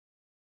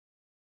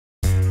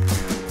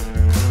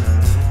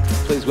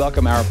please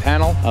welcome our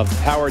panel of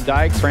Power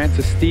Dykes,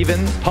 Francis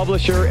Stevens,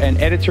 publisher and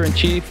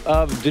editor-in-chief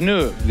of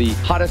Deneuve, the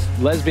hottest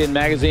lesbian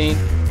magazine.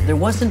 There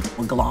wasn't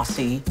a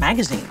glossy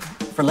magazine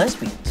for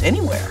lesbians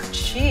anywhere.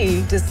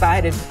 She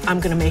decided, I'm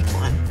gonna make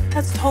one.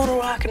 That's total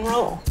rock and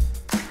roll.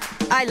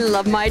 I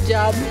love my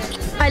job.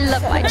 I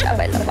love my job.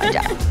 I love my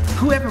job.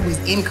 Whoever was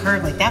in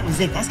Curve, like that was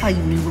it. That's how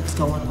you knew what was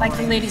going on. Like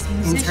the latest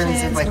musicians, in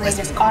terms of like the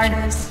latest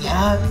artists.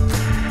 Yeah.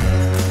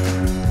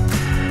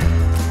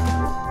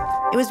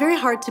 It was very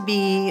hard to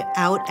be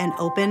out and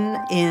open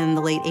in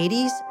the late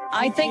 80s.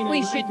 I think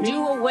we should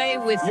do away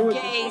with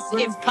gays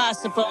if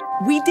possible.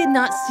 We did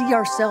not see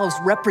ourselves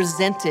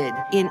represented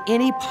in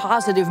any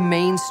positive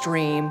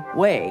mainstream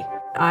way.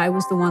 I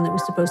was the one that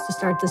was supposed to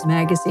start this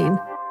magazine.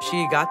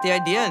 She got the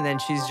idea, and then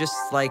she's just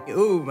like,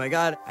 oh my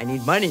God, I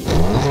need money.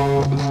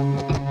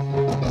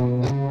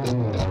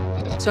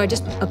 So I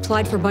just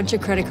applied for a bunch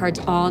of credit cards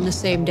all on the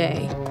same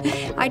day.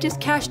 I just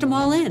cashed them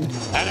all in. And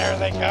there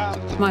they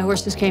come. My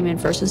horses came in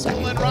first and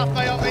second.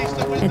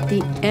 At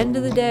the end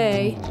of the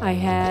day, I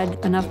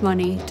had enough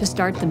money to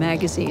start the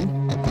magazine.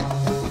 You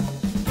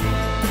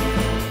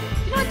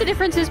know what the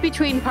difference is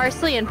between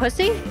parsley and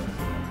pussy?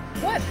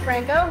 What,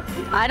 Franco?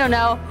 I don't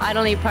know. I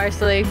don't eat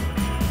parsley.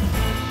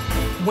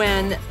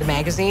 When the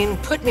magazine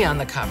put me on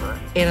the cover,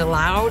 it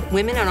allowed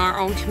women in our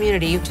own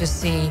community to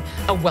see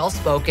a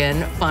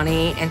well-spoken,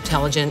 funny,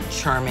 intelligent,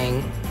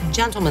 charming,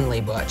 gentlemanly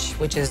butch,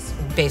 which is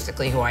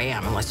basically who I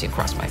am, unless you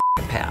cross my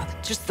path.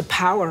 Just the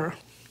power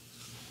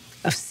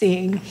of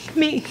seeing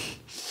me.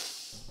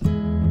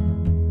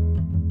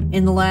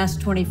 In the last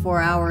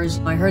 24 hours,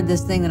 I heard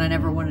this thing that I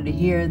never wanted to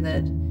hear,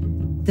 that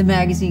the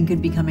magazine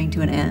could be coming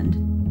to an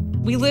end.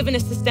 We live in a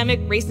systemic,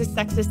 racist,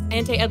 sexist,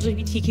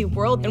 anti-LGBTQ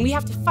world, and we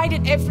have to fight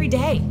it every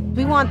day.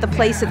 We want the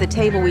place at the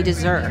table we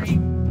deserve.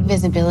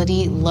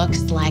 Visibility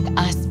looks like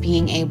us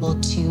being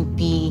able to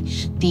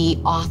be the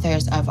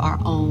authors of our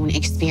own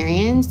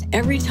experience.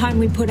 Every time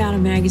we put out a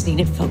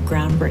magazine, it felt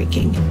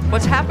groundbreaking.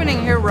 What's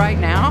happening here right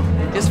now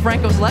is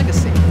Franco's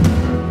legacy.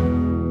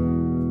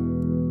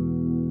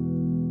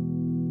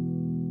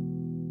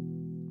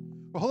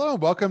 Well, hello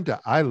and welcome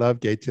to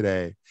ILoveGay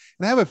today.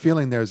 And I have a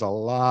feeling there's a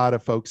lot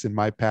of folks in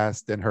my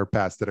past and her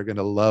past that are going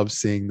to love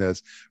seeing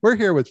this. We're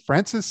here with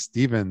Francis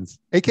Stevens,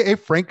 aka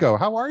Franco.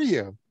 How are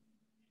you?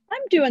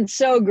 I'm doing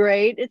so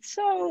great. It's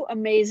so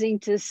amazing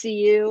to see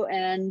you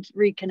and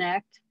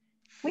reconnect.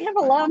 We have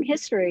a long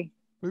history.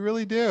 We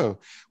really do.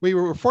 We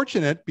were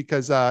fortunate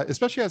because,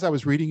 especially as I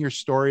was reading your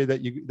story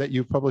that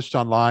you published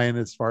online,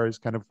 as far as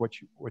kind of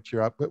what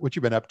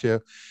you've been up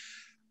to.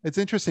 It's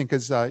interesting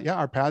because,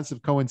 our paths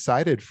have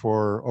coincided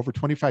for over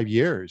 25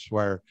 years,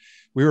 where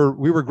we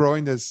were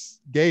growing this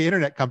gay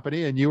internet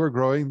company and you were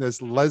growing this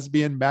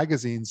lesbian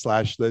magazine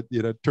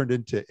that turned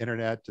into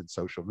internet and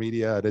social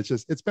media. And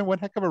it's been one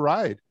heck of a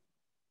ride.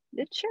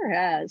 It sure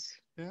has.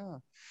 Yeah.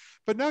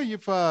 But no,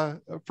 you've,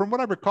 from what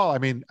I recall, I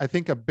mean, I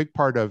think a big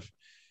part of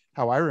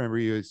how I remember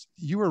you is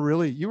you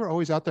were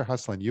always out there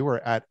hustling. You were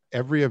at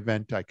every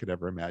event I could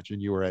ever imagine.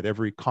 You were at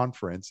every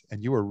conference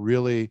and you were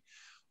really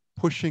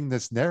pushing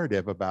this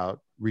narrative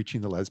about reaching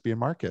the lesbian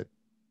market.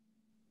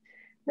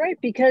 Right,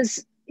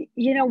 because,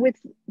 with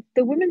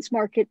the women's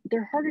market,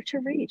 they're harder to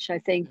reach, I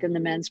think, than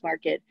the men's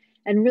market.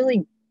 And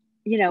really,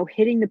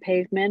 hitting the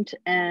pavement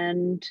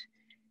and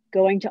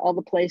going to all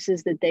the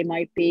places that they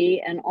might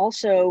be. And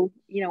also,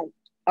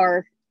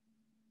 our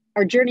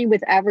journey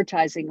with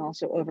advertising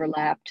also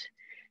overlapped.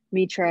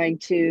 Me trying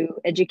to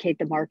educate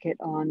the market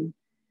on,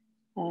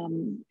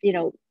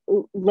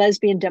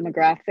 lesbian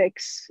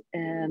demographics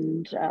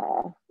and,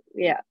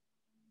 yeah.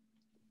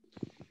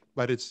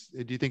 But do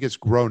you think it's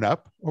grown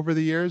up over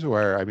the years?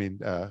 Where, I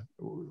mean,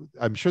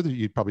 I'm sure that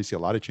you'd probably see a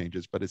lot of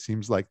changes, but it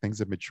seems like things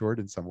have matured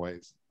in some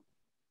ways.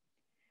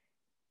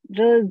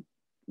 I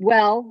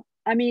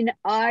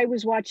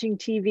was watching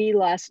TV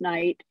last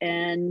night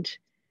and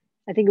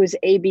I think it was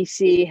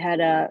ABC had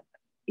a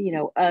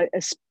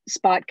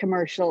spot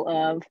commercial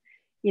of,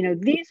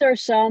 these are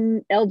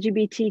some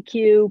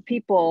LGBTQ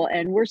people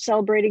and we're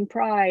celebrating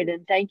Pride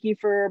and thank you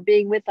for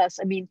being with us.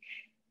 I mean,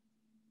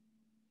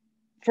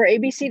 for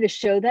ABC to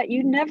show that,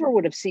 you never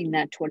would have seen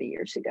that 20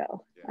 years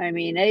ago. Yeah. I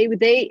mean,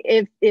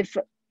 if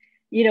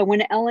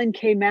when Ellen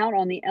came out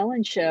on the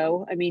Ellen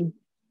show, I mean,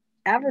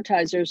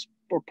 advertisers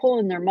were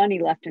pulling their money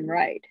left and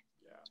right.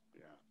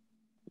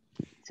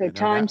 Yeah. So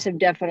times have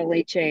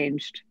definitely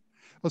changed.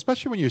 Well,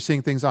 especially when you're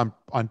seeing things on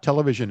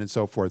television and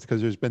so forth,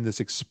 because there's been this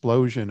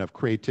explosion of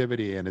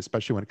creativity, and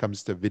especially when it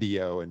comes to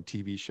video and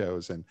TV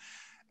shows, and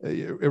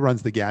it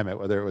runs the gamut,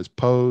 whether it was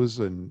Pose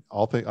and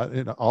all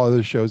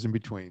other shows in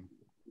between.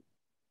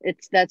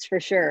 That's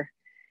for sure.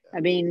 I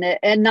mean,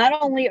 and not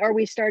only are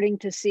we starting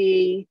to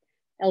see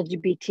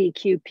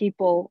LGBTQ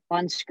people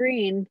on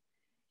screen,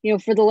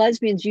 for the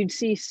lesbians, you'd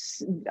see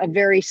a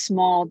very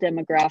small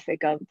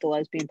demographic of the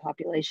lesbian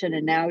population.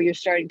 And now you're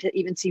starting to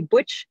even see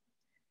butch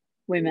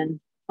women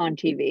on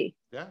TV.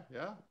 Yeah.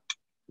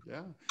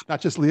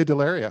 Not just Leah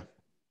Delaria.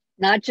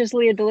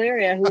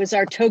 Who is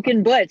our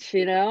token butch,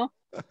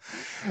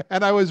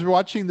 And I was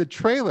watching the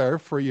trailer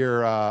for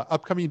your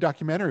upcoming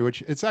documentary,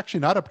 which it's actually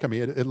not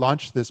upcoming. It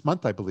launched this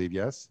month, I believe.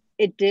 Yes.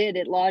 It did.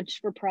 It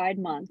launched for Pride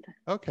Month.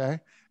 Okay.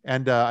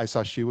 And I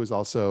saw she was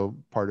also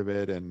part of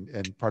it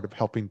and part of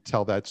helping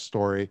tell that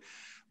story.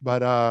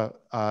 But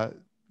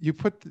you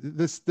put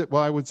this,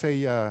 well, I would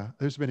say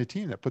there's been a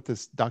team that put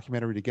this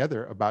documentary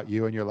together about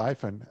you and your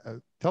life. And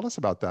tell us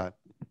about that.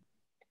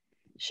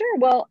 Sure.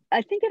 Well,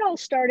 I think it all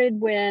started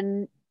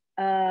when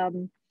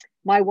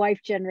my wife,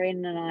 Jen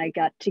Rain, and I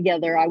got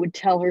together. I would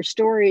tell her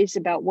stories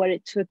about what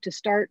it took to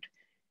start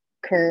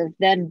Curve,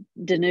 then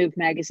Danube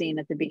magazine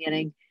at the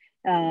beginning.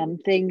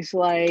 Things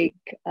like,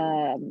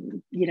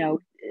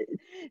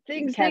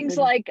 things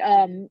like,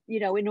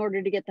 in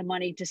order to get the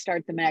money to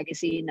start the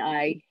magazine,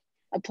 I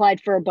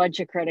applied for a bunch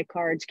of credit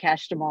cards,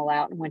 cashed them all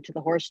out, and went to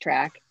the horse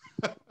track.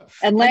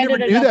 And landed I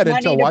never knew that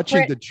until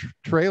watching print the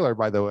trailer,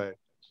 by the way.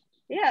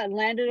 Yeah,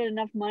 landed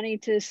enough money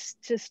to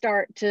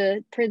start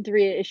to print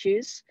 3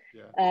 issues.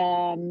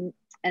 Yeah.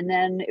 And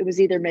then it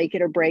was either make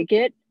it or break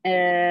it.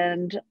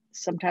 And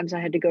sometimes I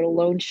had to go to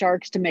loan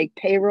sharks to make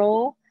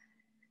payroll.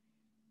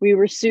 We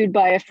were sued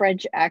by a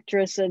French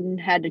actress and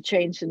had to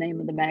change the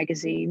name of the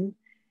magazine.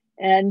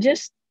 And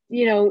just,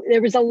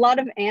 there was a lot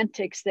of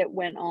antics that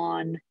went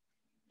on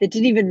that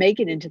didn't even make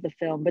it into the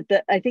film.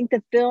 But I think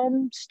the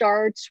film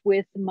starts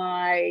with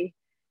my,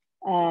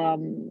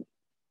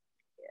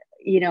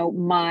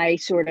 my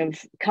sort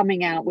of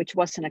coming out, which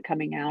wasn't a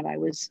coming out. I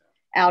was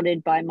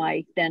outed by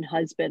my then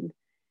husband,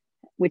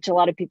 which a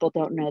lot of people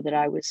don't know that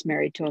I was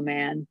married to a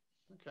man.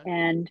 Okay.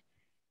 And,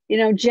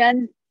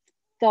 Jen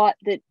thought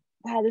that,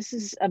 wow, this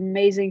is an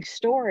amazing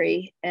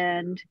story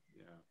and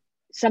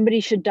somebody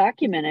should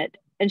document it.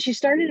 And she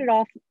started it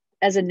off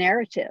as a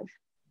narrative.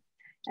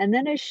 And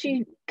then as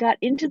she got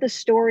into the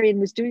story and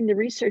was doing the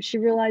research, she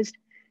realized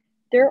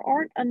there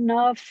aren't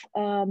enough,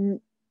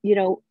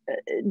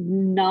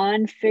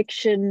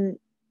 nonfiction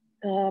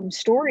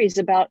stories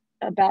about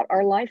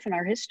our life and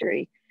our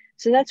history.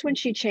 So that's when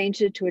she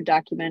changed it to a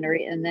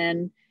documentary and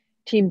then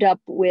teamed up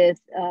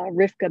with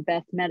Rivka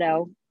Beth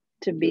Meadow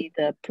to be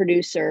the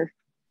producer.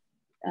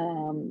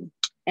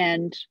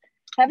 And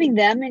having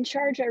them in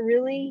charge, I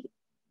really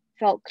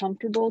felt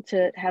comfortable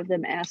to have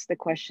them ask the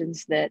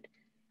questions that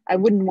I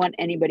wouldn't want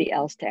anybody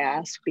else to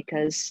ask,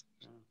 because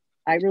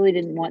I really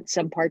didn't want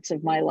some parts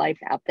of my life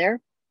out there.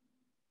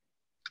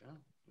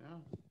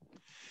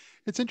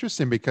 It's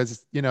interesting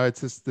because,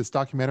 it's this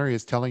documentary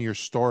is telling your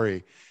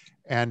story.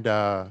 And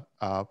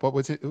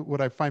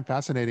what I find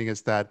fascinating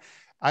is that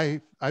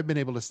I've been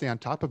able to stay on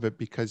top of it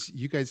because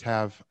you guys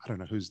have, I don't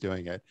know who's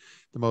doing it,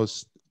 the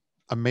most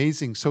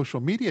amazing social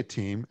media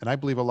team. And I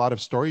believe a lot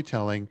of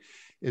storytelling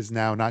is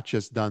now not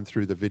just done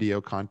through the video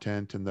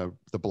content and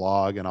the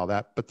blog and all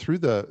that, but through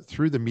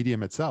the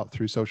medium itself,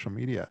 through social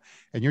media.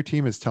 And your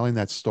team is telling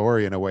that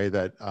story in a way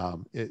that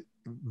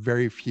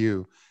very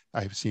few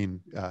I've seen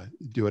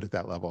do it at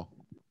that level.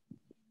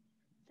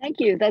 Thank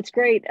you. That's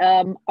great.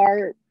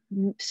 Our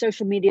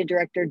social media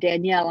director,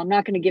 Danielle, I'm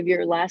not going to give you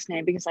her last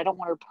name because I don't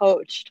want her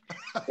poached.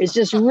 It's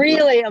just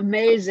really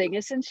amazing,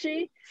 isn't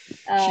she?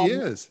 She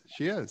is.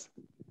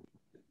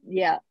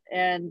 Yeah.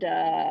 And,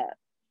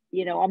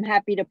 I'm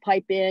happy to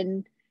pipe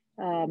in.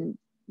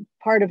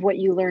 Part of what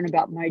you learn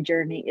about my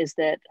journey is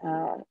that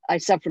I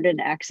suffered an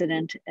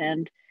accident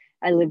and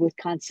I live with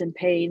constant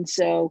pain.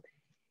 So,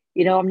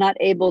 I'm not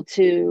able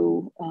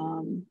to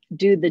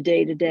do the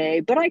day-to-day,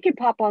 but I can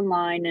pop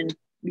online and,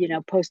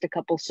 post a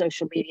couple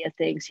social media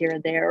things here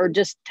and there, or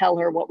just tell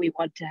her what we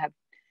want to have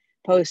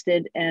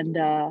posted. And,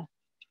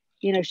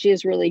 she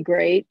is really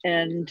great.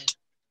 And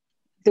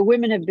the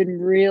women have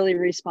been really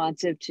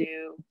responsive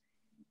to,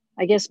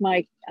 I guess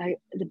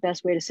the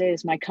best way to say it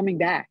is my coming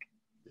back.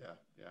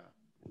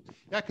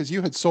 Yeah, because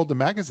you had sold the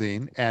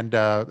magazine, and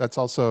that's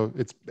also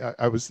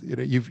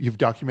you've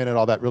documented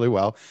all that really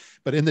well.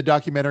 But in the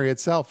documentary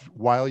itself,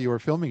 while you were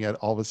filming it,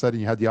 all of a sudden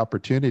you had the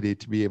opportunity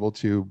to be able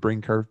to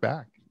bring Curve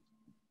back.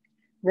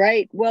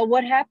 Right. Well,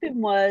 what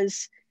happened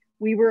was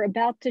we were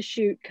about to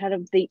shoot kind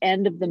of the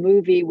end of the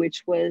movie,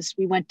 which was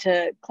we went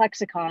to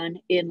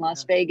Clexacon in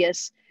Las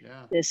Vegas,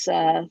 this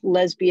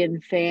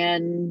lesbian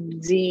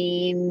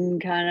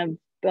fanzine kind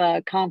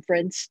of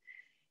conference.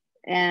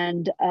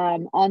 And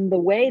on the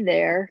way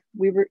there,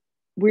 we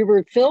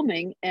were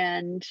filming,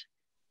 and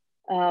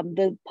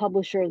the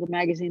publisher of the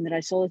magazine that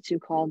I sold it to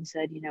called and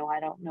said, I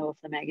don't know if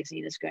the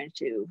magazine is going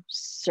to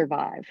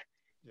survive.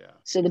 Yeah.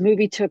 So the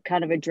movie took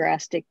kind of a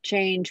drastic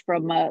change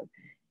from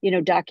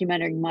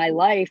documenting my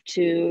life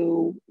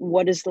to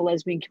what does the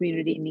lesbian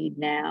community need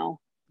now,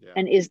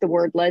 and is the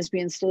word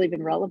lesbian still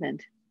even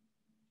relevant?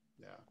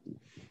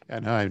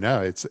 And I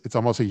know it's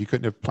almost like you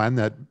couldn't have planned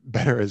that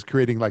better, as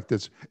creating like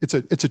this. It's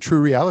a true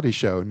reality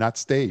show, not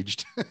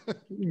staged.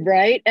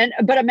 Right.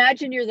 But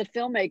imagine you're the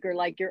filmmaker,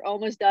 like you're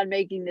almost done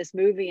making this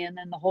movie, and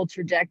then the whole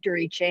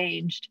trajectory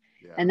changed,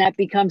 and that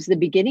becomes the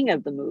beginning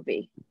of the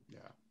movie. Yeah.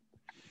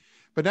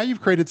 But now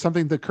you've created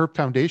something, the Curve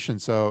Foundation.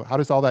 So how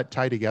does all that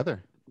tie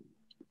together?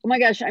 Oh my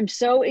gosh, I'm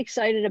so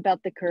excited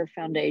about the Curve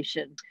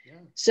Foundation. Yeah.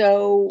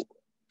 So,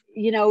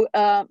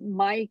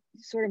 my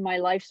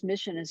life's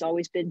mission has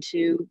always been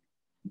to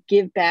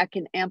give back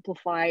and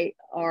amplify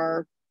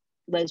our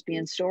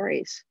lesbian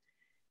stories.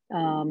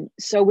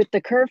 So with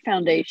the Curve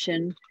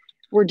Foundation,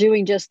 we're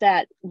doing just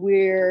that.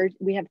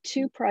 We have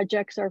 2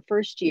 projects our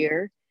first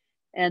year,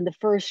 and the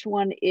first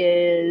one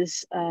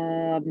is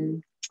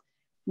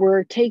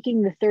we're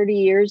taking the 30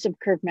 years of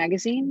Curve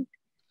magazine,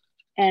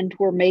 and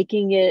we're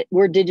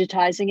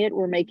digitizing it,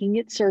 we're making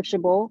it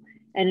searchable,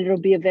 and it'll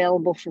be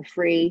available for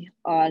free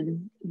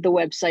on the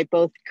website,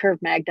 both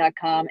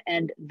curvemag.com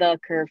and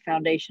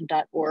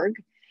thecurvefoundation.org.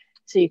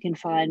 So you can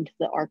find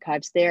the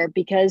archives there,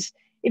 because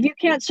if you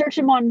can't search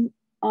them on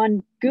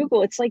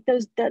Google, it's like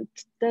those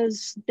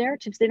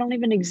narratives, they don't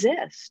even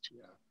exist.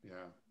 Yeah.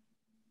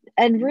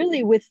 And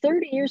really, with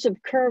 30 years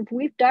of Curve,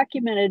 we've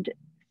documented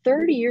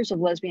 30 years of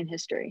lesbian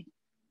history.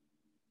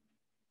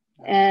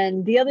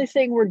 And the other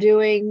thing we're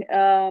doing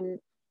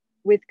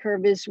with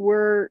Curve is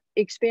we're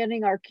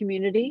expanding our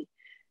community.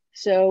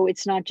 So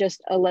it's not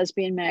just a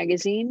lesbian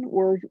magazine.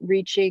 We're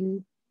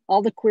reaching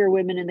all the queer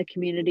women in the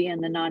community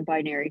and the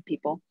non-binary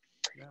people.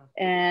 Yeah.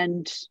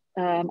 And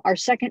our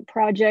second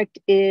project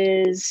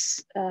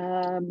is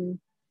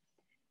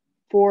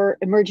for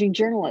emerging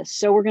journalists.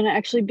 So we're going to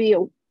actually be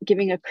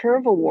giving a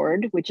Curve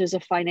Award, which is a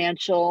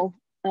financial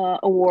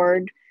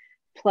award,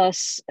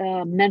 plus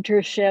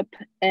mentorship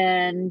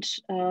and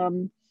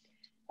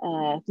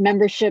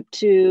membership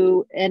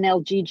to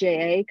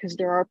NLGJA, because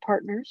they're our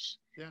partners.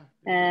 Yeah.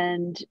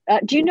 And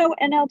do you know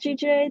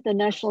NLGJA, the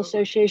National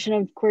Association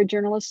of Queer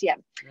Journalists? Yeah.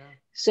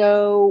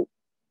 So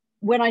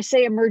when I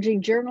say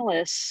emerging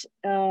journalists,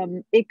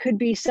 it could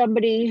be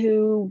somebody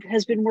who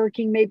has been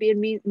working maybe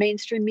in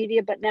mainstream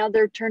media, but now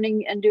they're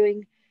turning and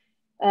doing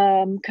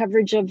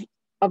coverage of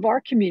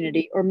our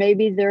community, or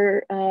maybe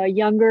they're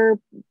younger,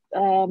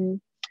 early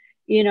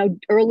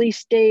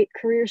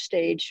career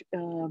stage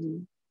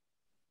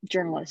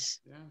journalists.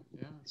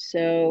 Yeah.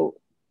 So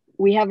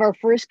we have our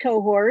first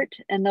cohort,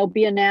 and they'll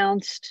be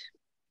announced,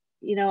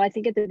 I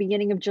think at the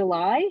beginning of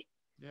July.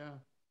 Yeah.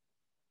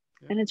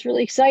 And it's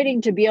really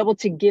exciting to be able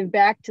to give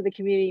back to the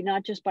community,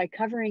 not just by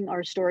covering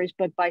our stories,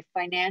 but by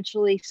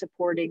financially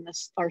supporting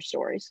our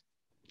stories.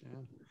 Yeah.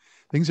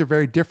 Things are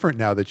very different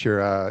now that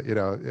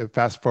you're,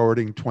 fast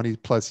forwarding 20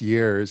 plus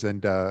years,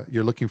 and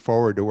you're looking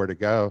forward to where to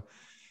go.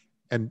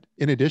 And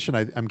in addition,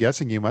 I'm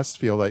guessing you must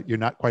feel that you're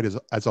not quite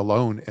as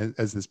alone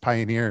as this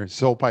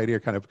sole pioneer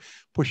kind of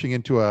pushing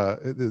into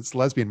this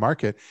lesbian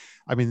market.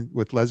 I mean,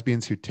 with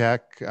Lesbians Who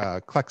Tech,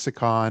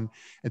 Clexacon,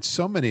 and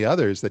so many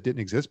others that didn't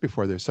exist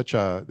before, there's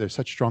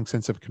such strong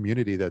sense of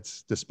community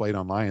that's displayed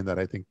online that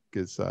I think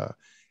is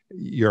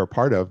you're a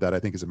part of, that I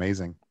think is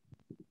amazing.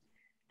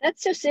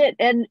 That's just it.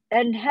 And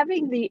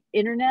having the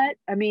internet,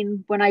 I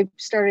mean, when I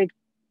started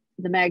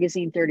the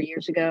magazine 30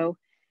 years ago,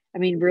 I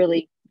mean,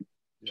 really,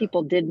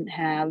 people didn't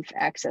have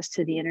access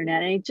to the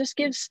internet, and it just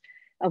gives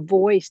a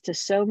voice to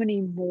so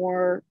many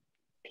more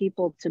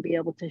people to be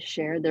able to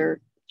share their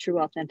true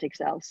authentic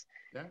selves.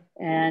 Yeah.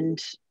 And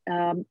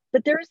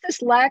but there is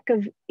this lack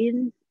of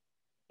in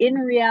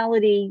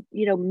reality,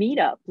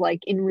 meetup,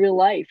 like in real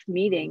life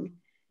meeting.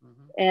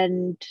 Mm-hmm.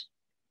 And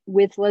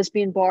with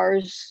lesbian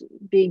bars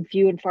being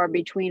few and far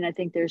between, I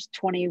think there's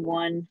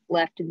 21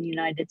 left in the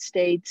United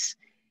States,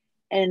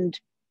 and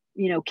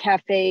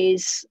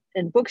cafes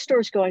and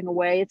bookstores going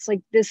away. It's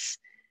like this,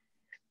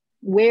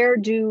 where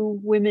do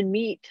women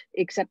meet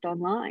except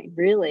online,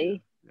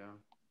 really? Yeah.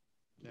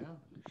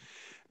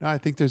 No, I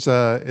think it's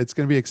going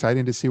to be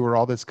exciting to see where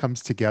all this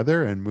comes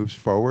together and moves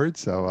forward.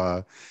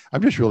 So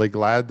I'm just really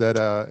glad that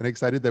and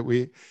excited that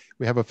we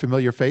have a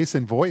familiar face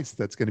and voice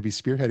that's going to be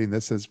spearheading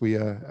this as we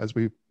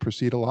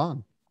proceed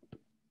along.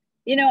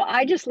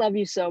 I just love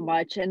you so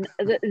much, and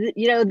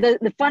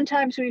the fun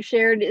times we've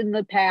shared in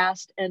the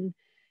past, and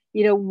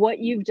what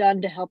you've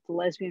done to help the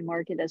lesbian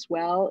market as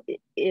well,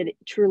 it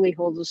truly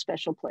holds a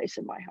special place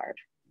in my heart.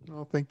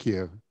 Well, thank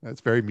you.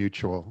 That's very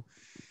mutual.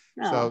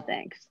 Oh,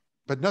 thanks.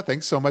 But no,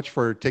 thanks so much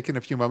for taking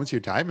a few moments of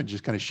your time and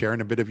just kind of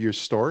sharing a bit of your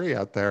story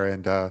out there.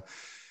 And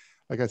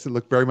like I said,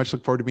 very much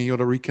look forward to being able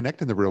to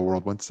reconnect in the real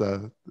world once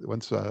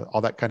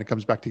all that kind of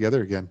comes back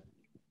together again.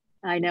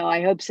 I know.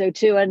 I hope so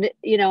too. And,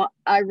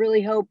 I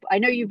really hope, I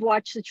know you've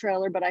watched the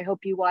trailer, but I hope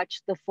you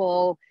watched the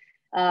full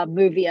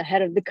movie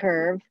Ahead of the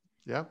Curve.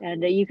 Yeah.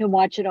 And you can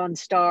watch it on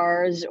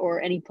Stars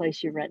or any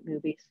place you rent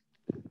movies.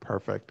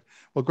 Perfect.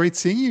 Well, great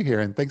seeing you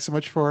here. And thanks so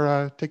much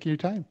for taking your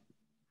time.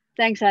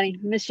 Thanks, honey.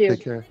 Miss you.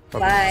 Take care.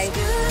 Bye.